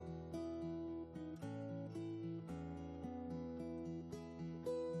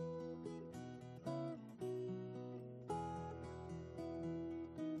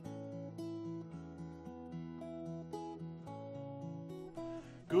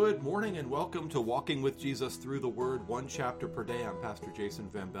Good morning and welcome to Walking with Jesus Through the Word, one chapter per day. I'm Pastor Jason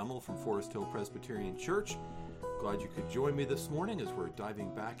Van Bemmel from Forest Hill Presbyterian Church. Glad you could join me this morning as we're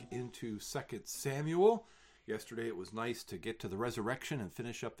diving back into 2 Samuel. Yesterday it was nice to get to the resurrection and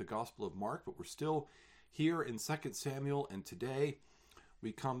finish up the Gospel of Mark, but we're still here in 2 Samuel, and today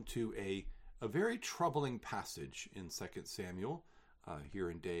we come to a very troubling passage in 2 Samuel. Here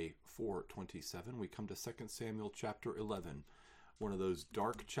in day 427, we come to 2 Samuel chapter 11. One of those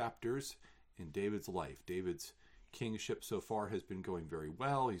dark chapters in David's life. David's kingship so far has been going very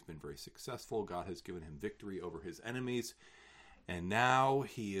well. He's been very successful. God has given him victory over his enemies. And now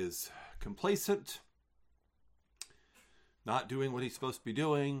he is complacent, not doing what he's supposed to be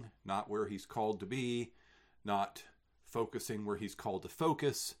doing, not where he's called to be, not focusing where he's called to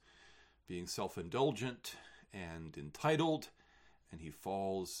focus, being self-indulgent and entitled, and he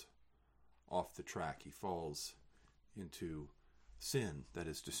falls off the track. He falls into sin that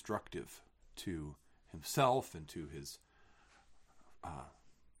is destructive to himself and to his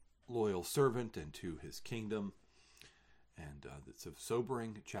loyal servant and to his kingdom. And it's a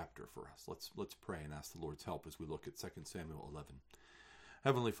sobering chapter for us. Let's pray and ask the Lord's help as we look at 2 Samuel 11.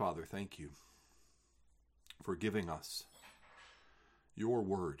 Heavenly Father, thank you for giving us your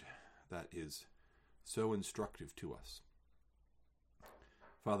word that is so instructive to us.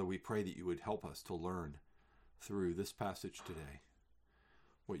 Father, we pray that you would help us to learn through this passage today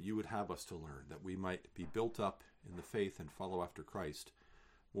what you would have us to learn, that we might be built up in the faith and follow after Christ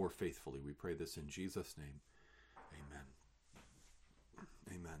more faithfully. We pray this in Jesus' name. Amen.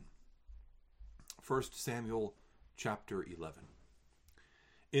 Amen. 1 Samuel chapter 11.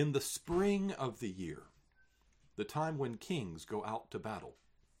 In the spring of the year, the time when kings go out to battle,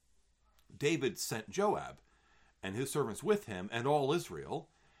 David sent Joab and his servants with him and all Israel,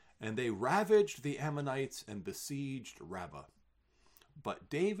 and they ravaged the Ammonites and besieged Rabbah. But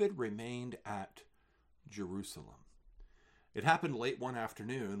David remained at Jerusalem. It happened late one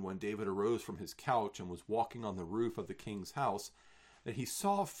afternoon when David arose from his couch and was walking on the roof of the king's house that he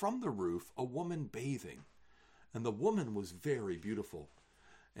saw from the roof a woman bathing, and the woman was very beautiful.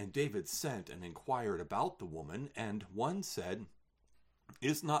 And David sent and inquired about the woman, and one said,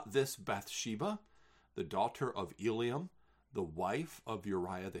 "Is not this Bathsheba, the daughter of Eliam, the wife of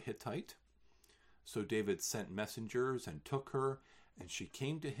Uriah the Hittite?" So David sent messengers and took her, and she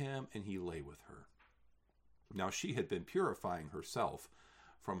came to him, and he lay with her. Now she had been purifying herself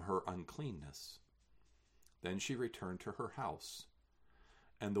from her uncleanness. Then she returned to her house,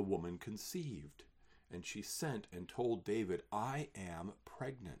 and the woman conceived, and she sent and told David, "I am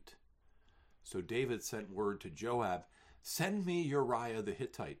pregnant." So David sent word to Joab, "Send me Uriah the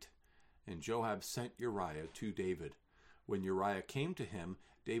Hittite." And Joab sent Uriah to David. When Uriah came to him,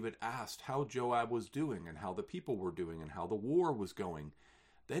 David asked how Joab was doing and how the people were doing and how the war was going.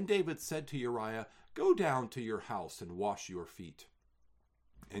 Then David said to Uriah, "Go down to your house and wash your feet."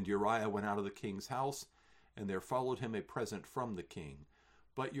 And Uriah went out of the king's house, and there followed him a present from the king.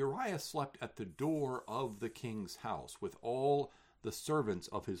 But Uriah slept at the door of the king's house with all the servants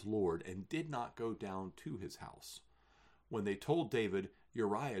of his lord, and did not go down to his house. When they told David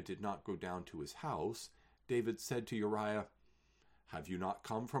Uriah did not go down to his house, David said to Uriah, "Have you not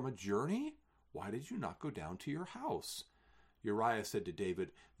come from a journey? Why did you not go down to your house?" Uriah said to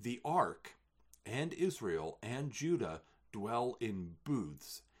David, "The ark and Israel and Judah dwell in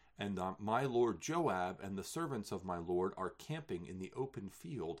booths, and my lord Joab and the servants of my lord are camping in the open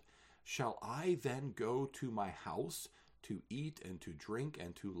field. Shall I then go to my house to eat and to drink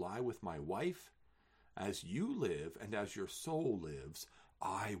and to lie with my wife? As you live and as your soul lives,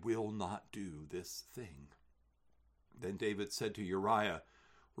 I will not do this thing." Then David said to Uriah,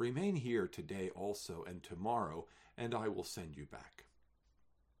 "Remain here today also and tomorrow, and I will send you back."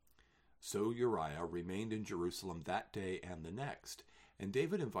 So Uriah remained in Jerusalem that day and the next. And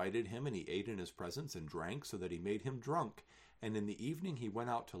David invited him, and he ate in his presence and drank, so that he made him drunk. And in the evening he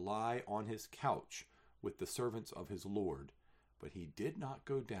went out to lie on his couch with the servants of his lord. But he did not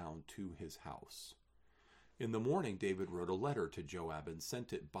go down to his house. In the morning David wrote a letter to Joab and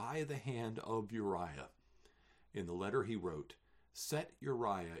sent it by the hand of Uriah. In the letter he wrote, "Set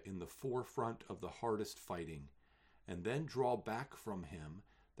Uriah in the forefront of the hardest fighting, and then draw back from him,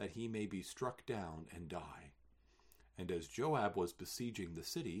 that he may be struck down and die." And as Joab was besieging the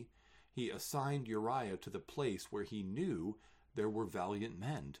city, he assigned Uriah to the place where he knew there were valiant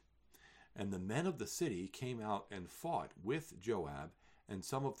men. And the men of the city came out and fought with Joab, and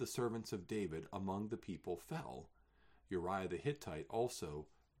some of the servants of David among the people fell. Uriah the Hittite also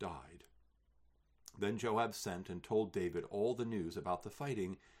died. Then Joab sent and told David all the news about the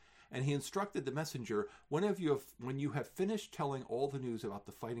fighting, And he instructed the messenger, when you have finished telling all the news about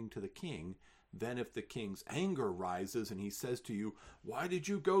the fighting to the king, then if the king's anger rises and he says to you, why did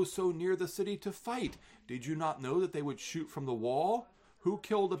you go so near the city to fight? Did you not know that they would shoot from the wall? Who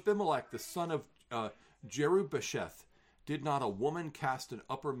killed Abimelech, the son of Jerubasheth? Did not a woman cast an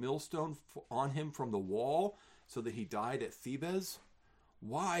upper millstone on him from the wall, so that he died at Thebez?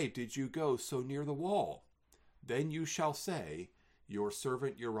 Why did you go so near the wall? Then you shall say, your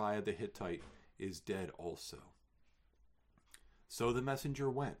servant Uriah the Hittite is dead also. So the messenger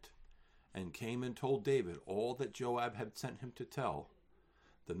went, and came and told David all that Joab had sent him to tell.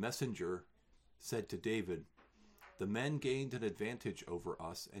 The messenger said to David, the men gained an advantage over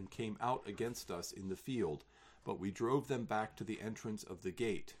us and came out against us in the field, but we drove them back to the entrance of the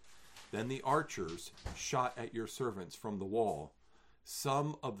gate. Then the archers shot at your servants from the wall.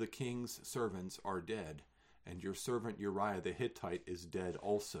 Some of the king's servants are dead, and your servant Uriah the Hittite is dead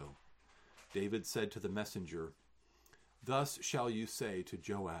also. David said to the messenger, thus shall you say to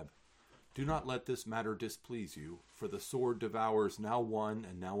Joab, do not let this matter displease you, for the sword devours now one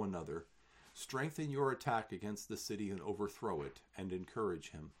and now another. Strengthen your attack against the city and overthrow it, and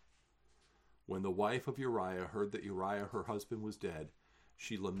encourage him. When the wife of Uriah heard that Uriah her husband was dead,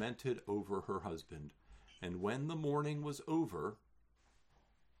 she lamented over her husband. And when the mourning was over,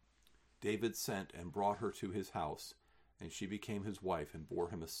 David sent and brought her to his house, and she became his wife and bore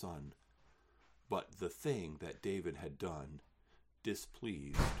him a son. But the thing that David had done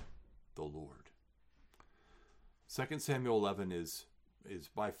displeased the Lord. 2 Samuel 11 is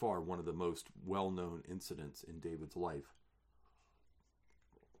by far one of the most well-known incidents in David's life.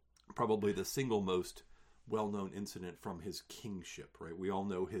 Probably the single most well-known incident from his kingship, right? We all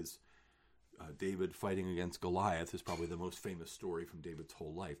know his David fighting against Goliath is probably the most famous story from David's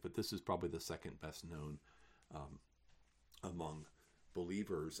whole life, but this is probably the second best known among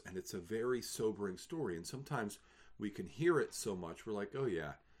believers, and it's a very sobering story. And sometimes we can hear it so much, we're like, oh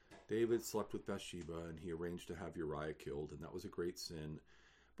yeah, David slept with Bathsheba and he arranged to have Uriah killed, and that was a great sin.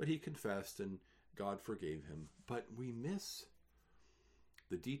 But he confessed and God forgave him. But we miss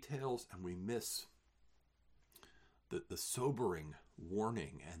the details, and we miss the sobering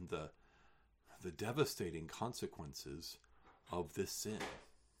warning and the devastating consequences of this sin.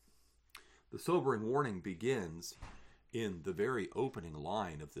 The sobering warning begins in the very opening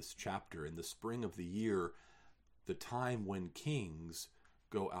line of this chapter, in the spring of the year, the time when kings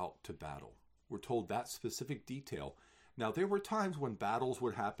go out to battle. We're told that specific detail. Now, there were times when battles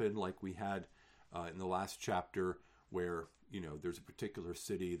would happen, like we had in the last chapter, where, there's a particular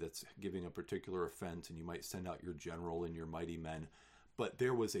city that's giving a particular offense, and you might send out your general and your mighty men. But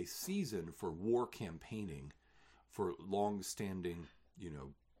there was a season for war campaigning for long-standing,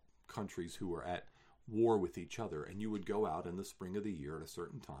 countries who were at war with each other. And you would go out in the spring of the year at a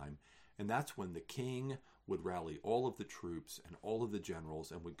certain time, and that's when the king would rally all of the troops and all of the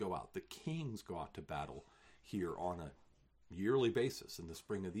generals and would go out. The kings go out to battle here on a yearly basis in the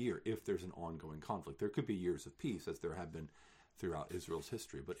spring of the year if there's an ongoing conflict. There could be years of peace, as there have been throughout Israel's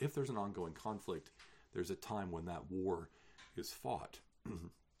history, but if there's an ongoing conflict, there's a time when that war is fought.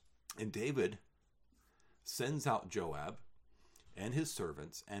 And David sends out Joab and his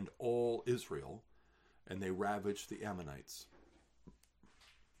servants and all Israel, and they ravage the Ammonites.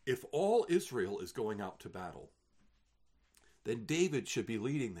 If all Israel is going out to battle, then David should be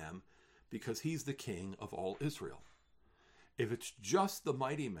leading them because he's the king of all Israel. If it's just the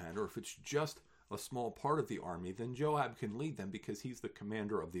mighty men, or if it's just a small part of the army, then Joab can lead them because he's the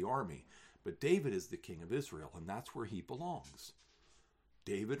commander of the army. But David is the king of Israel, and that's where he belongs.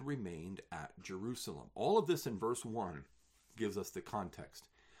 David remained at Jerusalem. All of this in verse 1 gives us the context.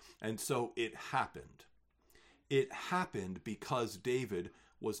 And so it happened. It happened because David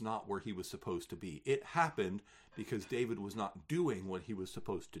was not where he was supposed to be. It happened because David was not doing what he was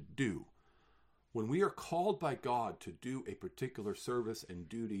supposed to do. When we are called by God to do a particular service and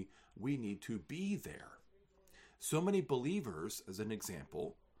duty, we need to be there. So many believers, as an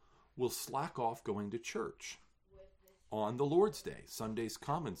example, will slack off going to church on the Lord's Day. Sundays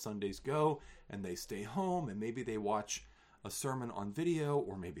come and Sundays go, and they stay home, and maybe they watch a sermon on video,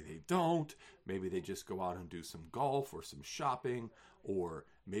 or maybe they don't. Maybe they just go out and do some golf or some shopping, or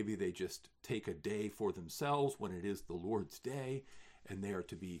maybe they just take a day for themselves when it is the Lord's Day, and they are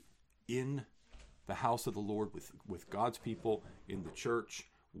to be in the house of the Lord with God's people in the church,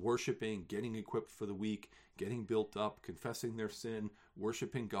 worshiping, getting equipped for the week, getting built up, confessing their sin,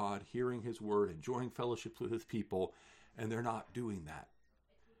 worshiping God, hearing his word, enjoying fellowship with his people, and they're not doing that.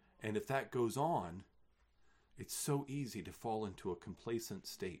 And if that goes on, it's so easy to fall into a complacent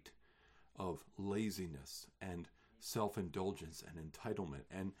state of laziness and self-indulgence and entitlement.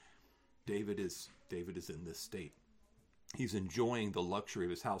 And David is in this state. He's enjoying the luxury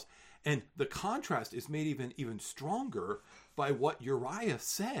of his house. And the contrast is made even stronger by what Uriah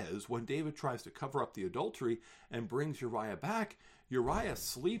says when David tries to cover up the adultery and brings Uriah back. Uriah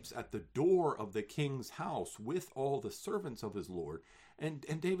sleeps at the door of the king's house with all the servants of his lord. And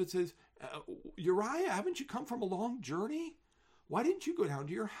David says, Uriah, haven't you come from a long journey? Why didn't you go down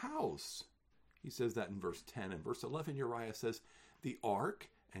to your house? He says that in verse 10. In verse 11, Uriah says, the ark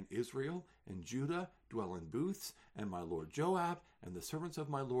and Israel and Judah dwell in booths, and my lord Joab and the servants of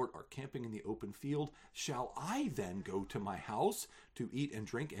my lord are camping in the open field. Shall I then go to my house to eat and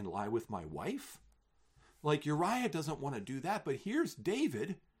drink and lie with my wife? Like, Uriah doesn't want to do that, but here's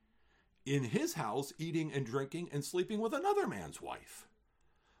David in his house eating and drinking and sleeping with another man's wife.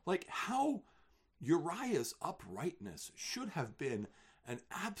 Like, how Uriah's uprightness should have been an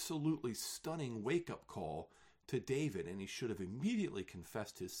absolutely stunning wake-up call to David, and he should have immediately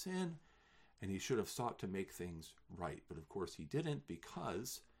confessed his sin, and he should have sought to make things right. But of course he didn't,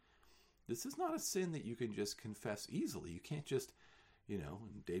 because this is not a sin that you can just confess easily. You can't just, in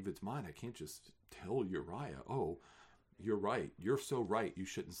David's mind, I can't just tell Uriah, oh, you're right, you're so right, you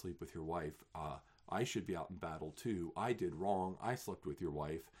shouldn't sleep with your wife. I should be out in battle too. I did wrong. I slept with your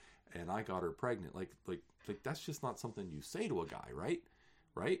wife, and I got her pregnant. Like that's just not something you say to a guy, right?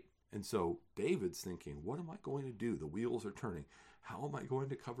 Right? And so David's thinking, what am I going to do? The wheels are turning. How am I going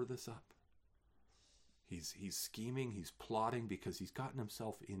to cover this up? He's scheming, he's plotting, because he's gotten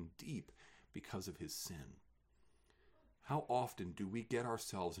himself in deep because of his sin. How often do we get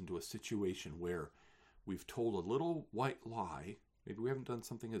ourselves into a situation where we've told a little white lie? Maybe we haven't done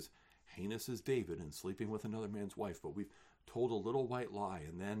something as heinous as David and sleeping with another man's wife, but we've told a little white lie,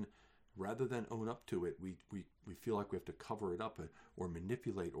 and then rather than own up to it, we feel like we have to cover it up or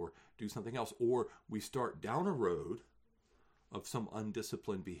manipulate or do something else. Or we start down a road of some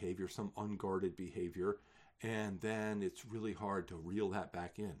undisciplined behavior, some unguarded behavior, and then it's really hard to reel that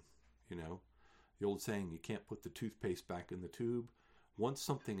back in. The old saying, you can't put the toothpaste back in the tube. Once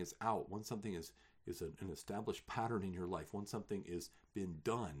something is out, once something is an established pattern in your life, once something is been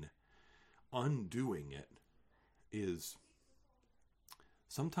done, undoing it is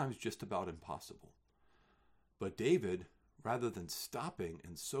sometimes just about impossible. But David, rather than stopping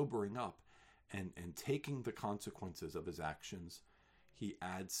and sobering up and taking the consequences of his actions, he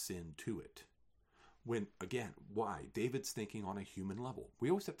adds sin to it. When, again, why? David's thinking on a human level. We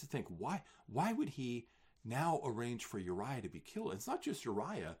always have to think, why would he now arrange for Uriah to be killed? It's not just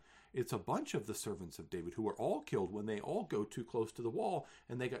Uriah. It's a bunch of the servants of David who are all killed when they all go too close to the wall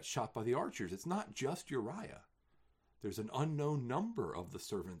and they got shot by the archers. It's not just Uriah. There's an unknown number of the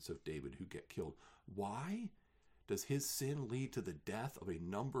servants of David who get killed. Why does his sin lead to the death of a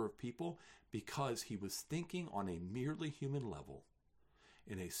number of people? Because he was thinking on a merely human level,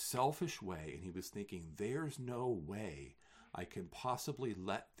 in a selfish way, and he was thinking, there's no way I can possibly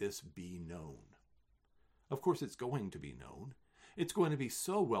let this be known. Of course, it's going to be known. It's going to be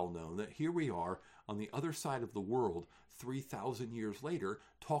so well known that here we are on the other side of the world 3,000 years later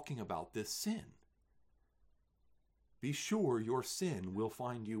talking about this sin. Be sure your sin will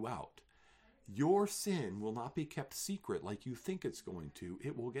find you out. Your sin will not be kept secret like you think it's going to.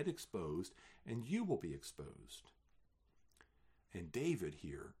 It will get exposed, and you will be exposed. And David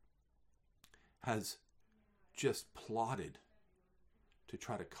here has just plotted to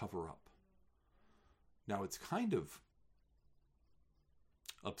try to cover up. Now, it's kind of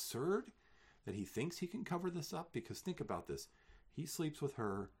absurd that he thinks he can cover this up, because think about this. He sleeps with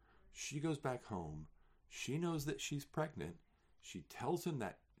her. She goes back home. She knows that she's pregnant. She tells him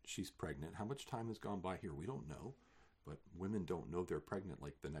that she's pregnant. How much time has gone by here? We don't know. But women don't know they're pregnant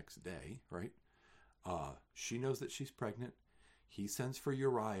like the next day, right? She knows that she's pregnant. He sends for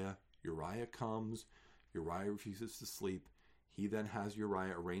Uriah. Uriah comes. Uriah refuses to sleep. He then has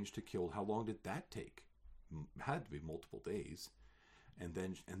Uriah arranged to kill. How long did that take? Had to be multiple days. And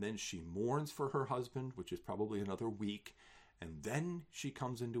then she mourns for her husband, which is probably another week. And then she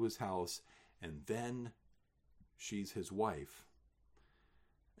comes into his house, and then she's his wife.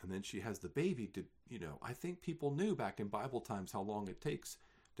 And then she has the baby. I think people knew back in Bible times how long it takes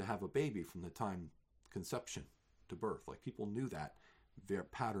to have a baby from the time conception to birth. Like, people knew that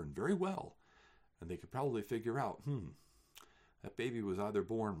pattern very well. And they could probably figure out, that baby was either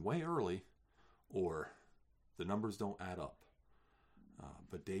born way early or the numbers don't add up.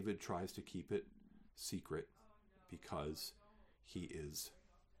 But David tries to keep it secret because he's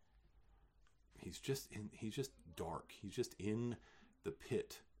just dark. He's just in the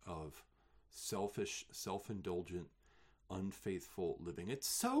pit of selfish, self-indulgent, unfaithful living. It's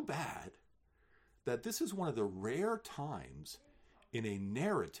so bad that this is one of the rare times in a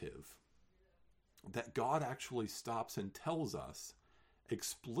narrative that God actually stops and tells us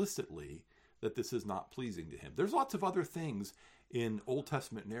explicitly that this is not pleasing to him. There's lots of other things in Old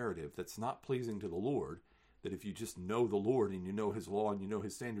Testament narrative that's not pleasing to the Lord, that if you just know the Lord and you know his law and you know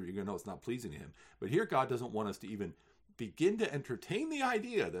his standard, you're going to know it's not pleasing to him. But here God doesn't want us to even begin to entertain the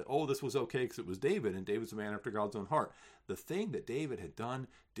idea that, oh, this was okay because it was David, and David's a man after God's own heart. The thing that David had done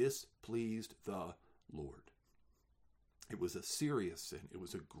displeased the Lord. It was a serious sin. It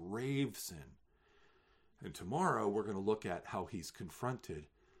was a grave sin. And tomorrow we're going to look at how he's confronted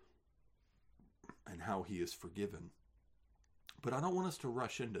and how he is forgiven. But I don't want us to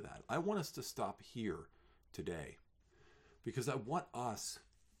rush into that. I want us to stop here today, because I want us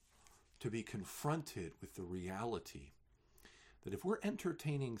to be confronted with the reality that if we're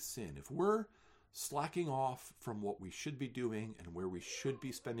entertaining sin, if we're slacking off from what we should be doing and where we should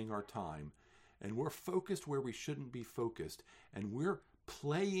be spending our time, and we're focused where we shouldn't be focused, and we're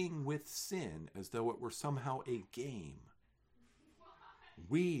playing with sin as though it were somehow a game,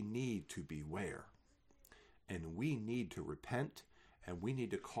 we need to beware. And we need to repent, and we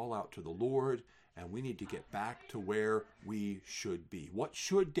need to call out to the Lord, and we need to get back to where we should be. What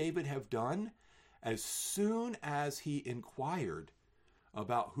should David have done? As soon as he inquired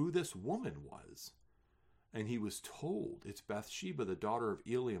about who this woman was, and he was told it's Bathsheba, the daughter of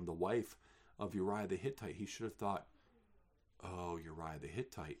Eliam, the wife of Uriah the Hittite, he should have thought, oh, Uriah the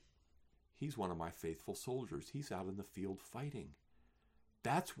Hittite, he's one of my faithful soldiers. He's out in the field fighting.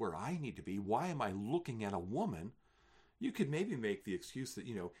 That's where I need to be. Why am I looking at a woman? You could maybe make the excuse that,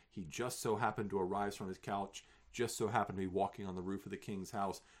 he just so happened to arise from his couch, just so happened to be walking on the roof of the king's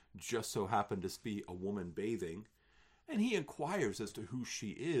house, just so happened to be a woman bathing. And he inquires as to who she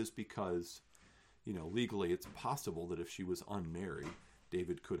is because, legally it's possible that if she was unmarried,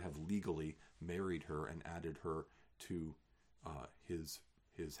 David could have legally married her and added her to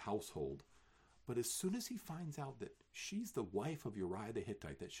his household. But as soon as he finds out that she's the wife of Uriah the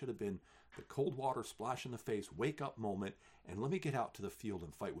Hittite, that should have been the cold water splash in the face, wake up moment, and let me get out to the field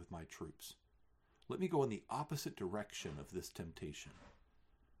and fight with my troops. Let me go in the opposite direction of this temptation.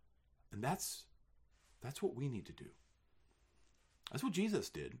 And that's what we need to do. That's what Jesus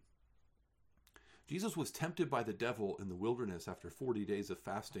did. Jesus was tempted by the devil in the wilderness after 40 days of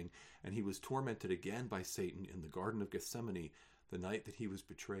fasting, and he was tormented again by Satan in the Garden of Gethsemane the night that he was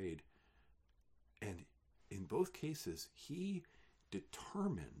betrayed. And in both cases, he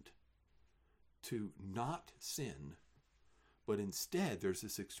determined to not sin, but instead there's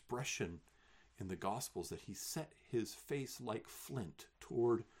this expression in the Gospels that he set his face like flint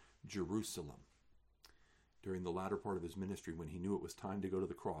toward Jerusalem. During the latter part of his ministry, when he knew it was time to go to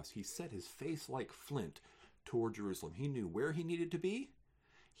the cross, he set his face like flint toward Jerusalem. He knew where he needed to be,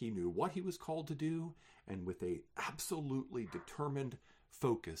 he knew what he was called to do, and with a absolutely determined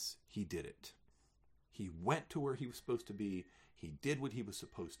focus, he did it. He went to where he was supposed to be. He did what he was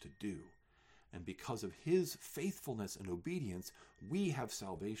supposed to do. And because of his faithfulness and obedience, we have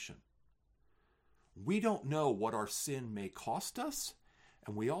salvation. We don't know what our sin may cost us,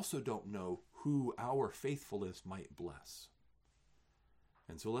 and we also don't know who our faithfulness might bless.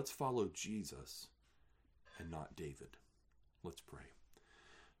 And so let's follow Jesus and not David. Let's pray.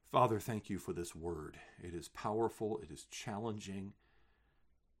 Father, thank you for this word. It is powerful. It is challenging.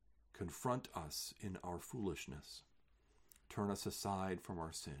 Confront us in our foolishness. Turn us aside from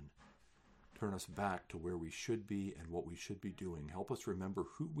our sin. Turn us back to where we should be and what we should be doing. Help us remember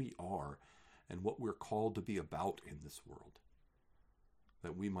who we are and what we're called to be about in this world,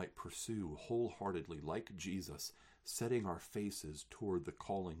 that we might pursue wholeheartedly, like Jesus, setting our faces toward the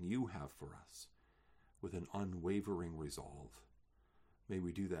calling you have for us with an unwavering resolve. May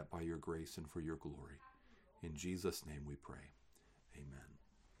we do that by your grace and for your glory. In Jesus' name we pray. Amen.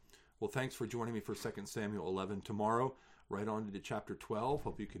 Well, thanks for joining me for 2 Samuel 11 tomorrow, right on into chapter 12.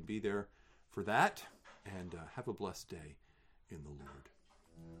 Hope you can be there for that, and have a blessed day in the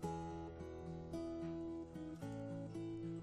Lord.